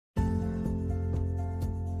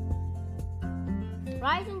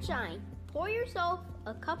Rise and shine. Pour yourself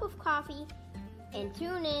a cup of coffee and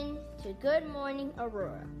tune in to Good Morning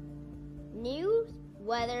Aurora. News,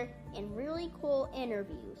 weather, and really cool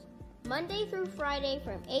interviews. Monday through Friday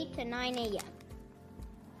from 8 to 9 a.m.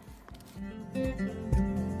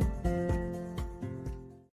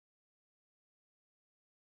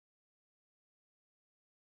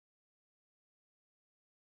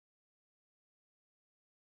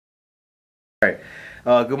 All right.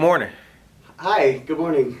 Good morning. Hi, good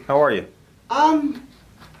morning. How are you? I'm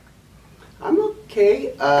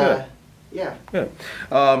okay. Good. Yeah. Good.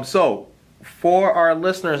 So, for our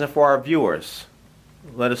listeners and for our viewers,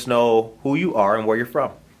 let us know who you are and where you're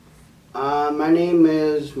from. My name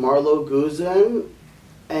is Marlo Guzan,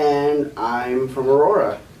 and I'm from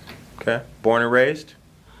Aurora. Okay. Born and raised?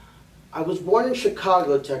 I was born in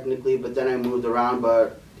Chicago, technically, but then I moved around,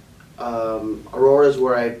 but Aurora is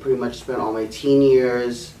where I pretty much spent all my teen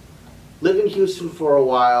years. Lived in Houston for a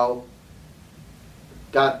while.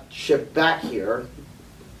 Got shipped back here.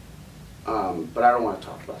 But I don't want to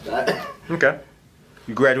talk about that. Okay.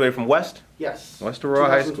 You graduated from West? Yes. West Aurora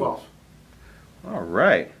High School. 2012. All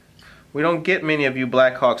right. We don't get many of you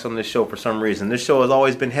Blackhawks on this show for some reason. This show has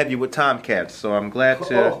always been heavy with Tomcats, so I'm glad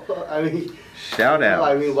to shout out.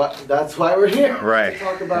 I mean, that's why we're here. Right. To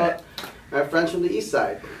talk about my friends from the East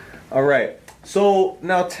Side. All right. So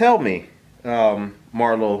now tell me,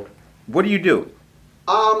 Marlo, what do you do?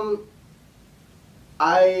 I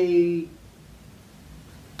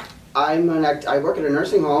work at a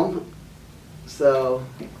nursing home, so.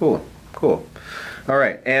 Cool. All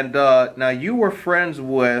right. And now you were friends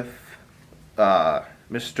with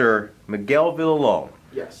Mr. Miguel Villalone.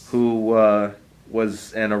 Yes. Who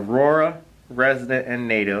was an Aurora resident and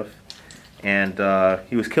native, and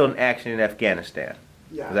he was killed in action in Afghanistan.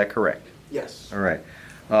 Yeah. Is that correct? Yes. All right.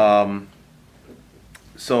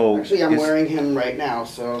 So actually, I'm wearing him right now,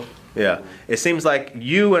 so. Yeah. It seems like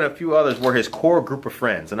you and a few others were his core group of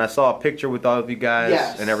friends, and I saw a picture with all of you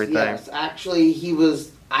guys and everything. Yes. Actually,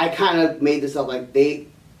 I kind of made this up. Like they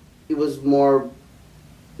were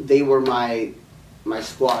my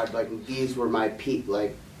squad. Like these were my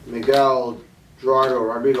like Miguel, Gerardo,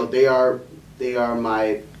 Rodrigo. They are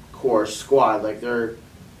my core squad. Like they're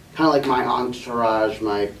kind of like my entourage,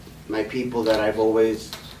 my people that I've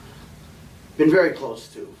always been very close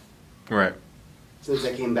to. Right. Since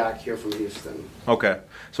I came back here from Houston. Okay.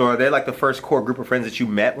 So are they like the first core group of friends that you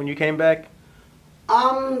met when you came back?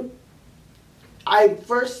 I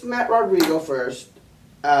first met Rodrigo first,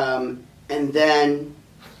 and then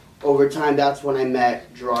over time that's when I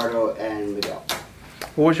met Gerardo and Miguel.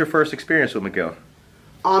 What was your first experience with Miguel?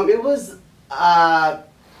 It was,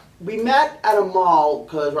 we met at a mall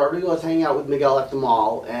because Rodrigo was hanging out with Miguel at the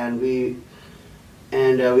mall, and we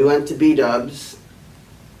went to B-Dubs,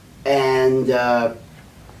 and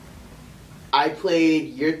I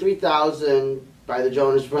played Year 3000 by the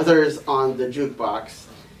Jonas Brothers on the jukebox,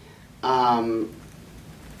 and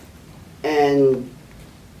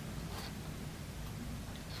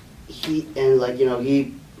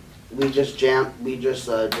we just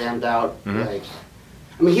jammed out. Mm-hmm. Like,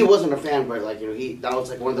 I mean, he wasn't a fan, but that was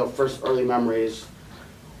like one of the first early memories.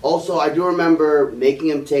 Also, I do remember making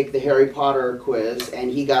him take the Harry Potter quiz, and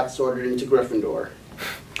he got sorted into Gryffindor.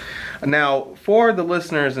 Now, for the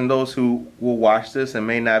listeners and those who will watch this and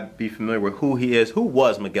may not be familiar with who he is, who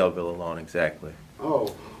was Miguel Villalone exactly?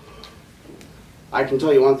 Oh, I can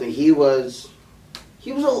tell you one thing. He was a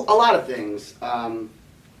lot of things.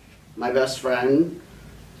 My best friend,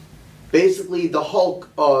 basically the Hulk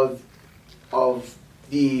of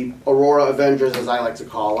the Aurora Avengers, as I like to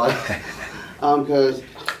call it, because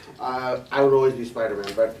I would always be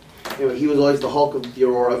Spider-Man, but he was always the Hulk of the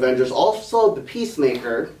Aurora Avengers. Also, the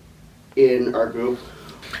Peacemaker in our group.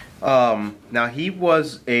 Now, he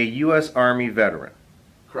was a U.S. Army veteran.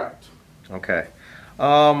 Correct. Okay.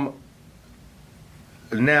 Now,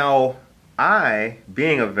 I,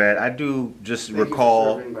 being a vet, I do just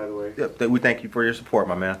recall. Thank you for serving, by the way. Yep, we thank you for your support,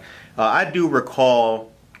 my man. I do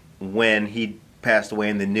recall when he passed away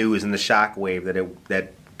in the news and the shockwave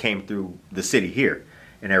that came through the city here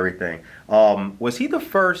and everything. Was he the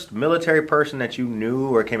first military person that you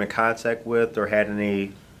knew or came in contact with or had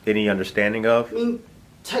any understanding of? I mean,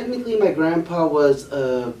 technically, my grandpa was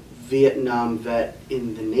a Vietnam vet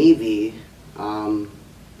in the Navy,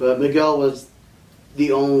 but Miguel was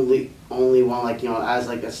the only one,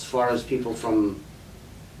 as far as people from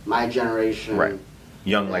my generation. Right.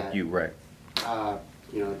 Young like you, right.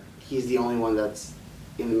 He's the only one that's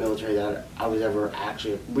in the military that I was ever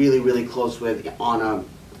actually really, really close with on a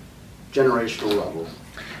generational level.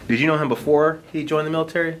 Did you know him before he joined the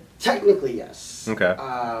military? Technically, yes. Okay.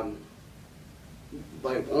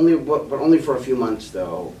 like but only for a few months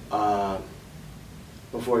though.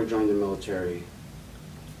 Before he joined the military.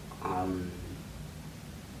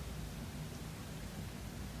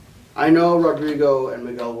 I know Rodrigo and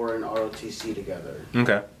Miguel were in ROTC together.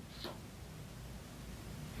 Okay.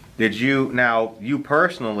 Did you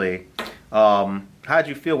personally, how did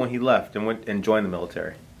you feel when he left and went and joined the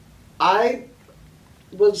military? I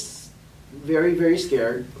was very, very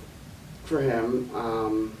scared for him.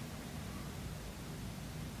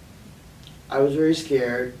 I was very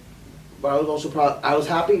scared, but I was also proud. I was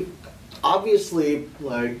happy. Obviously,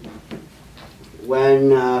 like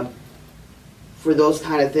when for those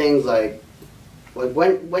kind of things, like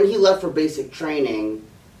when he left for basic training,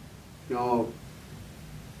 you know,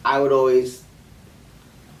 I was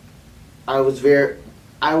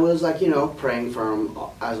like, you know, praying for him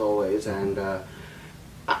as always, and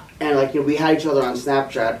like, you know, we had each other on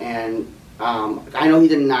Snapchat, and I know he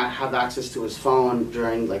did not have access to his phone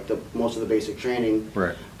during like most of the basic training,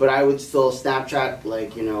 Right. but I would still Snapchat,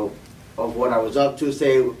 like, you know, of what I was up to,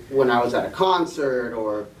 say when I was at a concert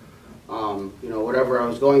or you know, whatever I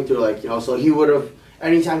was going through, like, you know, so he would have,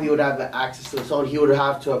 anytime he would have access to his phone, he would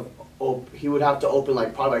have to open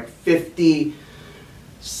like probably like 50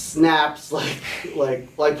 snaps, like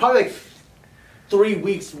probably like 3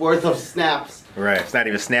 weeks worth of snaps. Right. It's not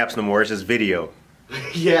even snaps no more. It's just video.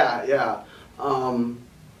 Yeah.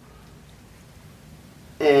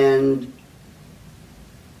 And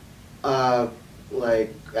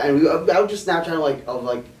like, and I would just Snapchat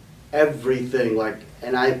of everything, like,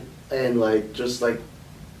 and like just like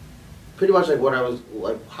pretty much like what I was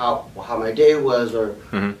like, how my day was, or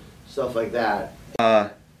stuff like that.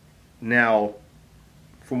 Now,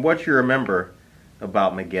 from what you remember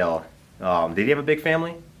about Miguel, did he have a big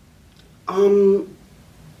family?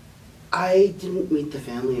 I didn't meet the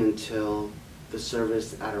family until the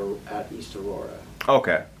service at East Aurora.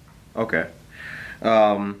 Okay.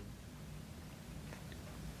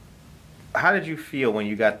 How did you feel when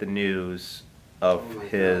you got the news of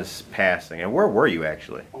his passing, and where were you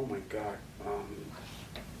actually? Oh my God.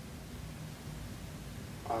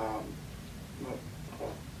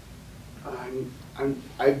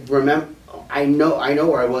 I remember. I know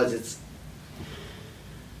where I was. It's.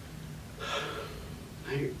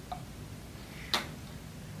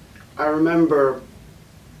 I remember.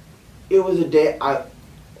 It was a day.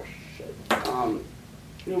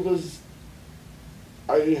 It was.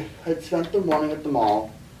 I had spent the morning at the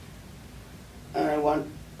mall, and I went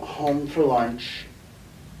home for lunch.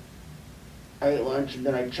 I ate lunch, and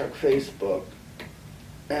then I checked Facebook,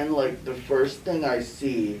 and like the first thing I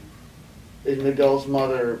see is Miguel's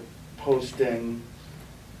mother posting,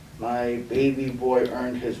 "My baby boy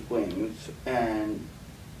earned his wings," and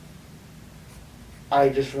I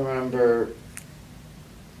just remember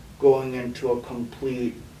going into a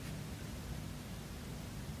complete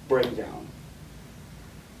breakdown.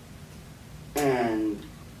 And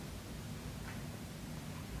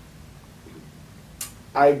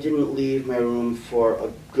I didn't leave my room for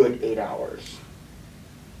a good 8 hours.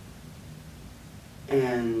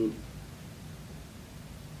 And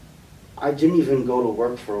I didn't even go to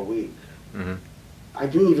work for a week. Mm-hmm. I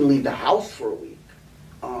didn't even leave the house for a week.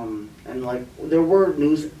 And like, there were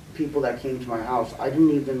news people that came to my house. I couldn't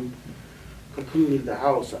leave the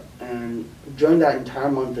house. And during that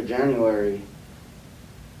entire month of January,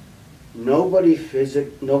 nobody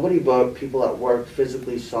but people at work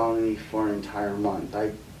physically saw me for an entire month.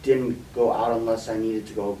 I didn't go out unless I needed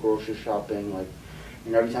to go grocery shopping. Like,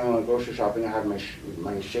 and every time I went grocery shopping, I had my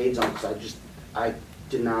shades on because I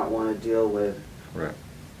did not want to deal with Right.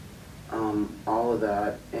 all of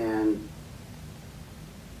that. And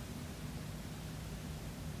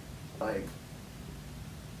like,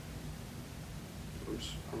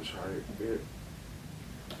 I'm sorry.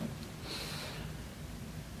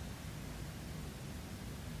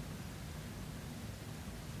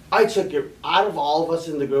 I took it, out of all of us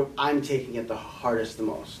in the group, I'm taking it the hardest, the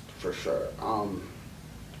most, for sure.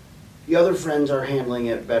 The other friends are handling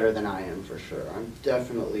it better than I am, for sure. I'm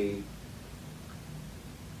definitely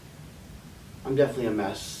a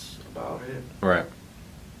mess about it. Right.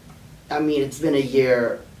 I mean, it's been a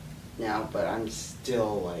year now, but I'm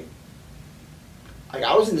still like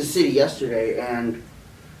I was in the city yesterday, and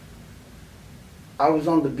I was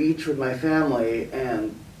on the beach with my family,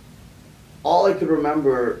 and all I could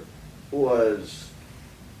remember was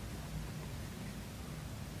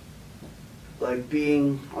like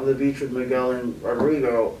being on the beach with Miguel and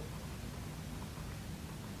Rodrigo.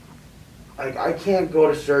 Like, I can't go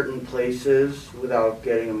to certain places without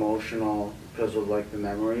getting emotional because of like the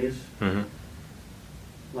memories. Mm-hmm.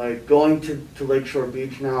 Like going to Lakeshore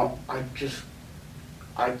Beach now,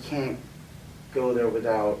 I can't go there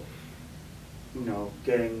without,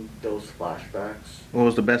 getting those flashbacks. What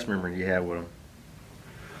was the best memory you had with him?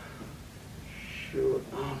 Shoot.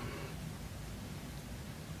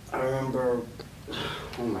 I remember,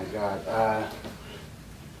 oh my God.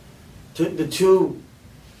 The two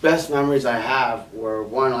best memories I have were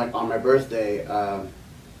one, like on my birthday.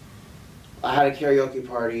 I had a karaoke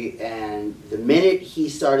party, and the minute he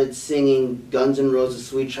started singing Guns N' Roses'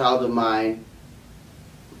 Sweet Child of Mine,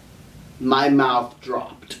 my mouth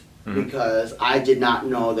dropped because I did not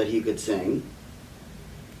know that he could sing.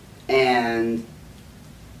 And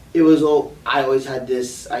it was, I always had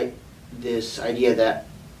this idea that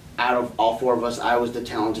out of all four of us, I was the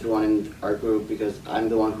talented one in our group because I'm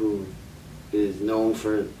the one who is known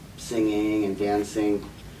for singing and dancing.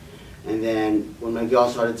 And then when Miguel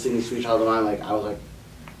started singing Sweet Child of Mine, I was like,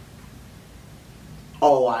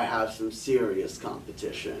 oh, I have some serious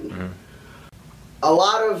competition. Mm-hmm. A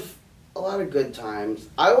lot of good times.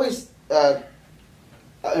 I always,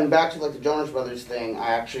 and back to the Jonas Brothers thing,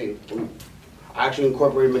 I actually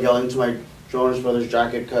incorporated Miguel into my Jonas Brothers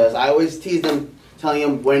jacket because I always teased him, telling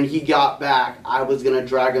him when he got back, I was gonna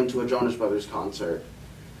drag him to a Jonas Brothers concert.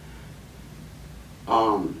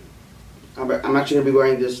 I'm actually gonna be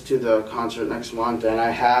wearing this to the concert next month, and I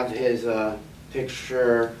have his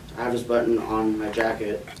picture. I have his button on my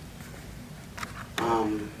jacket.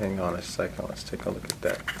 Hang on a second. Let's take a look at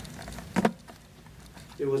that.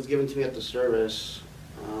 It was given to me at the service,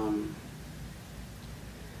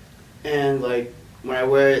 and when I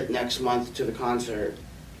wear it next month to the concert,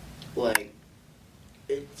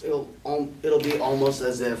 it'll be almost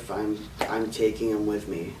as if I'm taking him with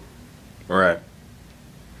me. Right.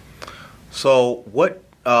 So what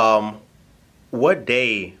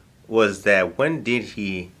day was that? When did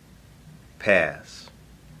he pass?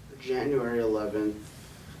 January 11th.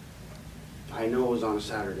 I know it was on a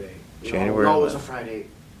Saturday. January No, it was a 11th. Friday.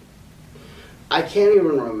 I can't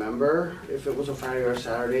even remember if it was a Friday or a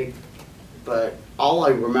Saturday, but all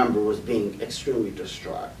I remember was being extremely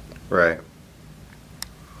distraught. Right.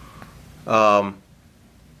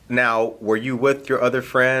 Now, were you with your other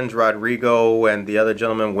friends, Rodrigo and the other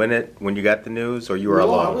gentleman, when you got the news, or you were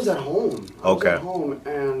alone? No, I was at home. Okay. I was at home,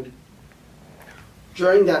 and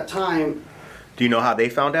during that time, Do you know how they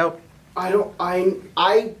found out?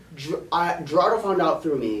 Gerardo found out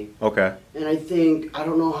through me, Okay. and I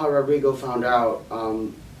don't know how Rodrigo found out.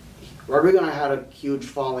 Rodrigo and I had a huge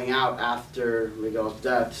falling out after Miguel's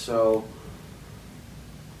death, so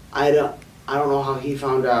I don't know how he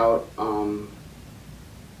found out.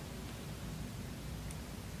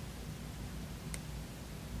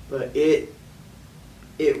 But it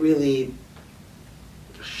really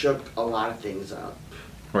shook a lot of things up.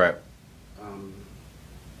 Right.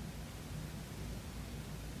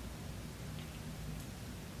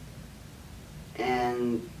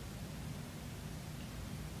 And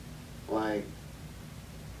when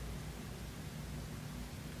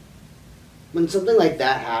something like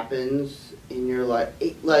that happens in your life,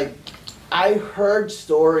 I heard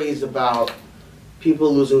stories about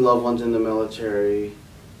people losing loved ones in the military.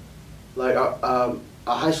 A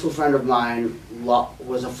high school friend of mine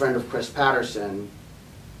was a friend of Chris Patterson.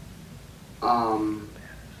 I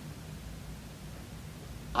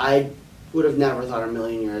would have never thought in a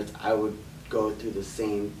million years I would go through the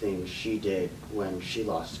same thing she did when she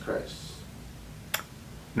lost Chris.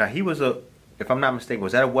 Now, he was if I'm not mistaken,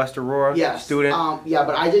 was that a West Aurora student? Yeah,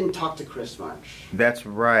 but I didn't talk to Chris much. That's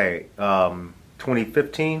right.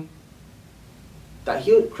 2015?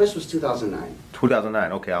 Chris was 2009.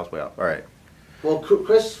 2009. Okay, I was way off. All right. Well,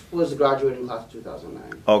 Chris was graduating class of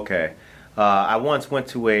 2009. Okay. I once went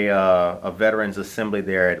to a veterans assembly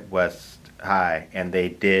there at West High, and they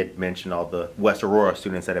did mention all the West Aurora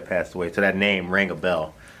students that had passed away. So that name rang a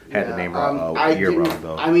bell. Had the name a year wrong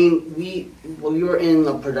though. I mean, we were in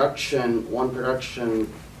the production. We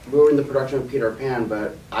were in the production of Peter Pan,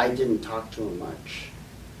 but I didn't talk to him much.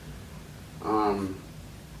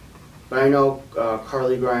 But I know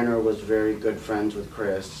Carly Greiner was very good friends with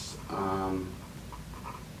Chris.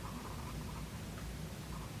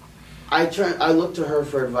 I looked to her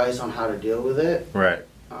for advice on how to deal with it. Right.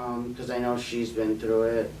 Because I know she's been through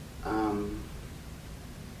it.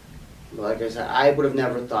 But like I said, I would have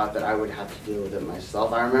never thought that I would have to deal with it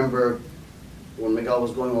myself. I remember when Miguel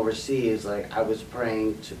was going overseas, I was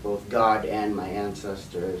praying to both God and my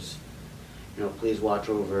ancestors, please watch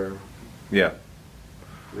over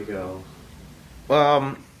Miguel.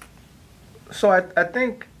 So I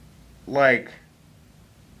think,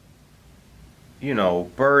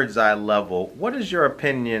 bird's eye level, what is your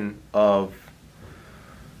opinion of,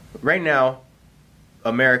 right now,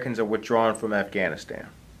 Americans are withdrawing from Afghanistan,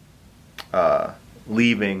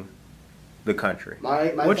 leaving the country.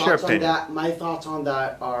 What's your opinion? My thoughts on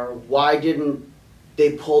that are, why didn't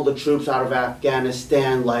they pull the troops out of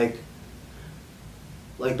Afghanistan like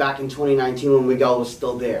back in 2019 when Miguel was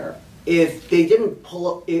still there? If they didn't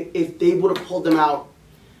if they would have pulled them out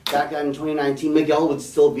back then in 2019, Miguel would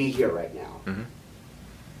still be here right now. Mm-hmm.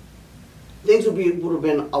 Things would have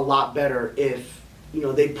been a lot better if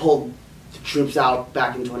they pulled the troops out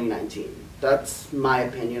back in 2019. That's my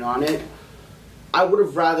opinion on it. I would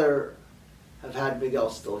have rather have had Miguel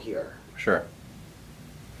still here. Sure.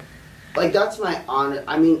 Like, that's my honest.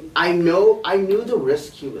 I mean, I knew the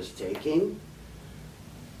risk he was taking.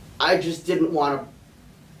 I just didn't want to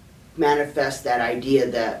manifest that idea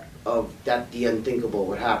that the unthinkable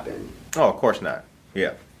would happen. Oh, of course not.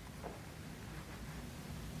 Yeah.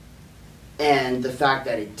 And the fact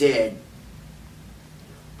that it did,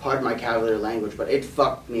 pardon my cavalier language, but it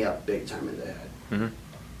fucked me up big time in the head.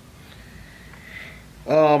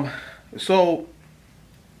 Mm-hmm. So,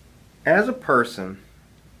 as a person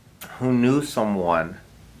who knew someone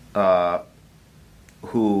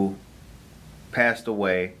who passed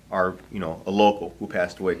away, or a local who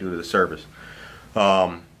passed away due to the service,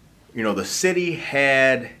 the city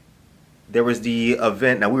there was the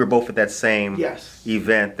event. Now, we were both at that same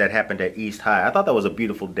event that happened at East High. I thought that was a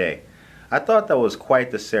beautiful day. I thought that was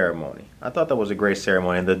quite the ceremony. I thought that was a great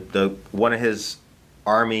ceremony. And the one of his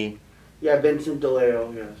army. Yeah, Vincent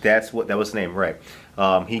DeLeo. Yes. That was his name, right?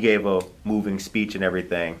 He gave a moving speech and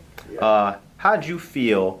everything. Yeah. How'd you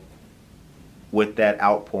feel with that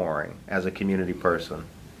outpouring as a community person?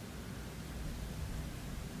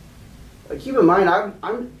 Keep in mind,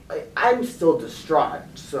 I'm still distraught.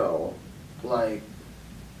 So, I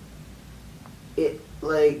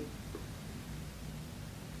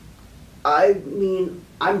mean,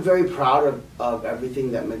 I'm very proud of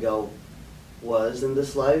everything that Miguel was in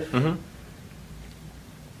this life. Mm-hmm.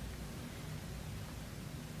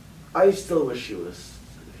 I still wish he was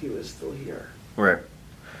still here. Right.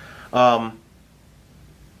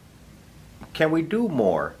 Can we do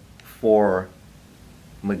more for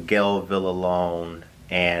Miguel Villalone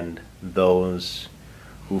and those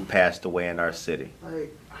who passed away in our city? I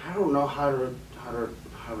don't know how to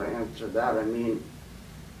answer that. I mean,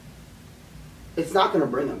 it's not going to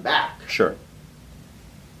bring them back. Sure.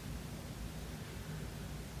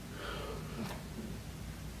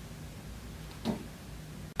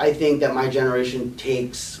 I think that my generation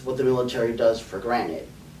takes what the military does for granted,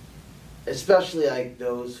 especially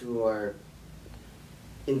those who are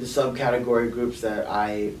in the subcategory groups that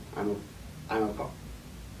I'm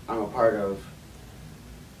a part of.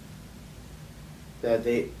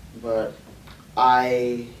 But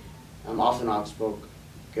I am often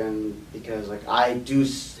outspoken because I do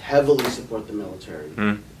heavily support the military.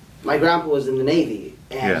 Mm. My grandpa was in the Navy,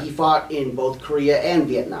 and he fought in both Korea and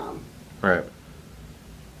Vietnam. Right.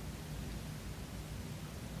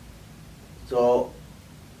 So,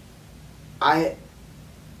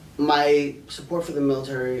 my support for the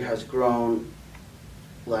military has grown,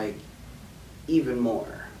 even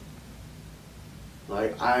more.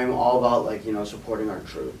 I'm all about, supporting our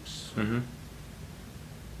troops. Mm-hmm.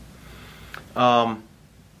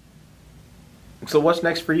 So what's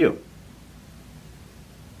next for you?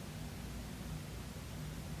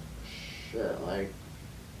 Shit, I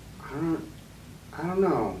don't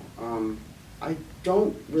know. I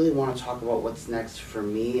don't really want to talk about what's next for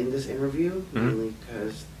me in this interview, mm-hmm. mainly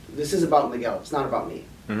because this is about Miguel. It's not about me.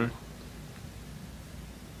 Mm-hmm.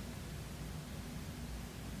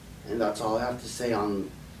 And that's all I have to say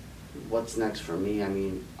on what's next for me. I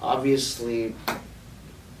mean, obviously,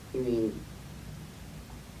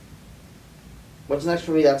 what's next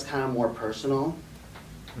for me, that's kind of more personal.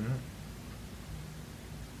 Mm-hmm.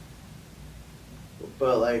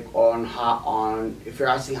 But if you're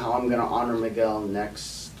asking how I'm gonna honor Miguel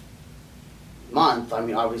next month, I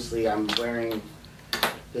mean, obviously I'm wearing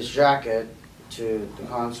this jacket to the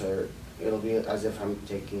concert. It'll be as if I'm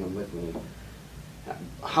taking him with me.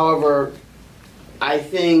 However, I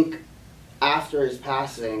think after his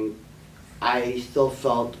passing, I still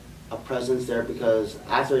felt a presence there because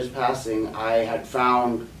after his passing, I had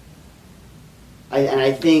found, and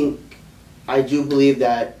I think, I do believe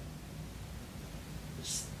that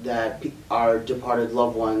our departed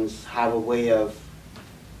loved ones have a way of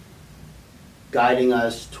guiding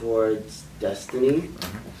us towards destiny.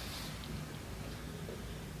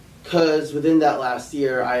 Because within that last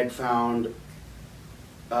year, I had found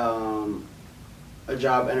a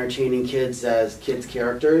job entertaining kids as kids'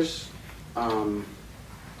 characters.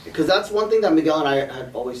 Because that's one thing that Miguel and I had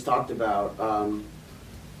always talked about.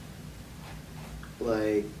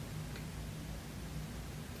 like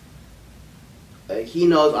he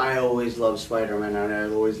knows I always loved Spider-Man, and I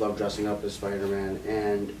always loved dressing up as Spider-Man,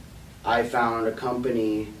 and I found a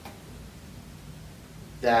company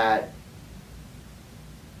that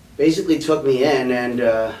basically took me in and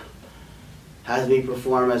has me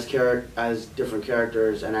perform as different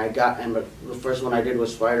characters, and but the first one I did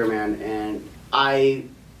was Spider-Man, and I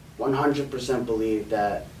 100% believe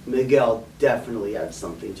that Miguel definitely had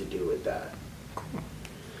something to do with that.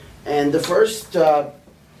 And the first, I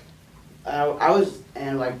was,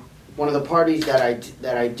 and like one of the parties that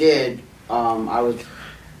I did, I was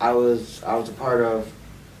a part of,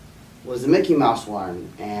 was the Mickey Mouse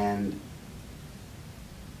one, and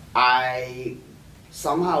I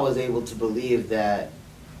somehow was able to believe that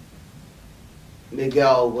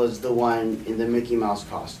Miguel was the one in the Mickey Mouse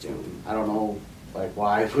costume. I don't know, like,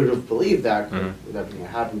 why I would have believed that with everything that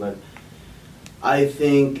happened, but I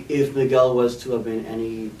think if Miguel was to have been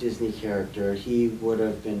any Disney character, he would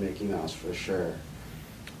have been Mickey Mouse for sure.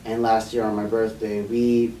 And last year on my birthday,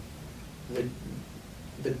 the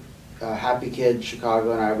Happy Kid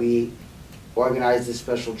Chicago and we organized a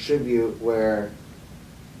special tribute where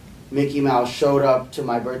Mickey Mouse showed up to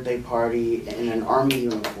my birthday party in an army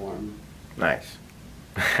uniform. Nice.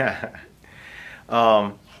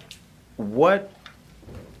 What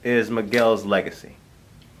is Miguel's legacy?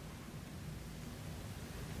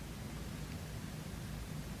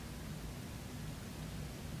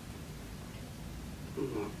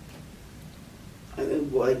 I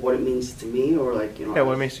think what it means to me, or like, you know. Yeah,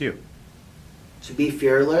 what it means to you? To be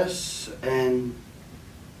fearless, and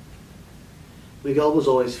Miguel was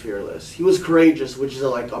always fearless. He was courageous, which is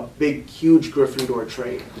like a big, huge Gryffindor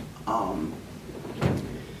trait.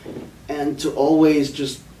 And to always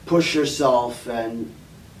just push yourself and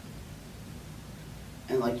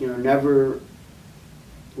like, you know, never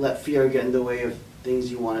let fear get in the way of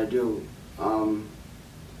things you want to do.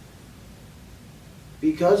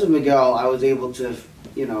 Because of Miguel, I was able to,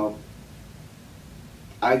 you know,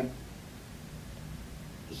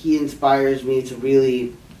 he inspires me to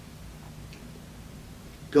really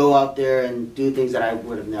go out there and do things that I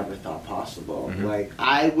would have never thought possible. Mm-hmm. Like,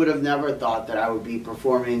 I would have never thought that I would be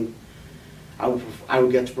performing, I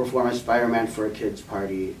would get to perform as Spider-Man for a kid's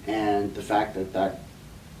party, and the fact that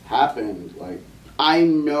happened, like, I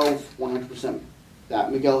know 100%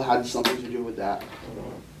 that Miguel had something to do with that.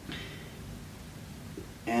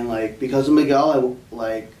 And like, because of Miguel,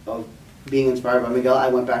 of being inspired by Miguel, I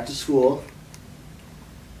went back to school.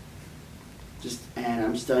 And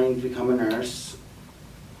I'm studying to become a nurse.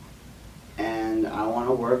 And I want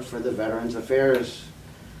to work for the Veterans Affairs,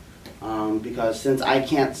 because since I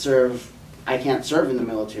can't serve in the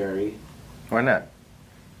military. Why not?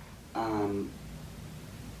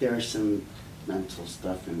 There's some mental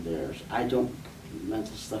stuff in there.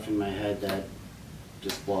 Mental stuff in my head that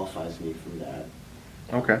disqualifies me from that.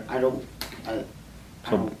 Okay.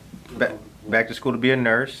 Back to school to be a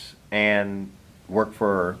nurse and work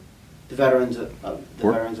for the Veterans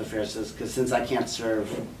Affairs, because since I can't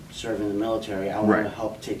serve in the military, I want to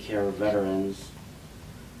help take care of veterans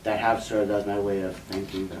that have served, as my way of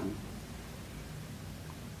thanking them.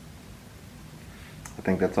 I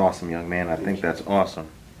think that's awesome, young man. I think that's awesome.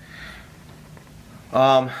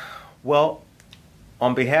 Well,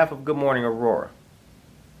 on behalf of Good Morning Aurora,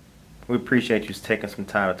 we appreciate you taking some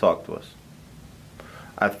time to talk to us.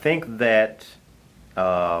 I think that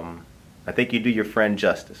you do your friend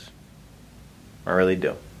justice. I really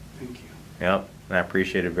do. Thank you. Yep, and I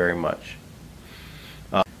appreciate it very much.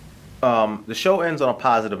 The show ends on a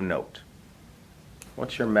positive note.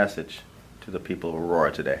 What's your message to the people of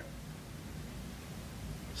Aurora today?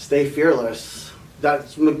 Stay fearless.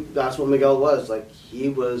 That's what Miguel was. Like, he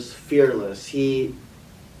was fearless. He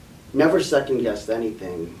never second guessed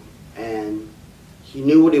anything, and he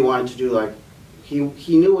knew what he wanted to do. Like, he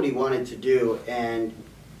knew what he wanted to do, and,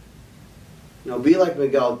 you know, be like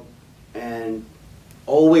Miguel and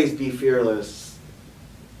always be fearless.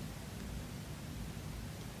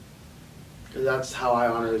 Because that's how I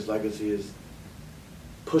honor his legacy, is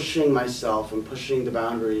pushing myself and pushing the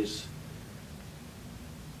boundaries.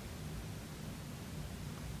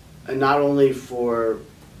 And not only for,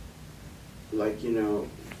 like, you know,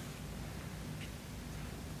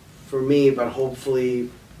 for me, but hopefully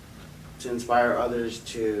to inspire others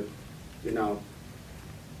to, you know,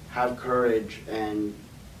 have courage and,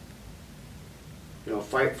 you know,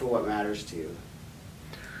 fight for what matters to you.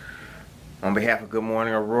 On behalf of Good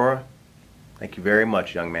Morning Aurora, thank you very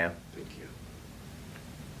much, young man. Thank you.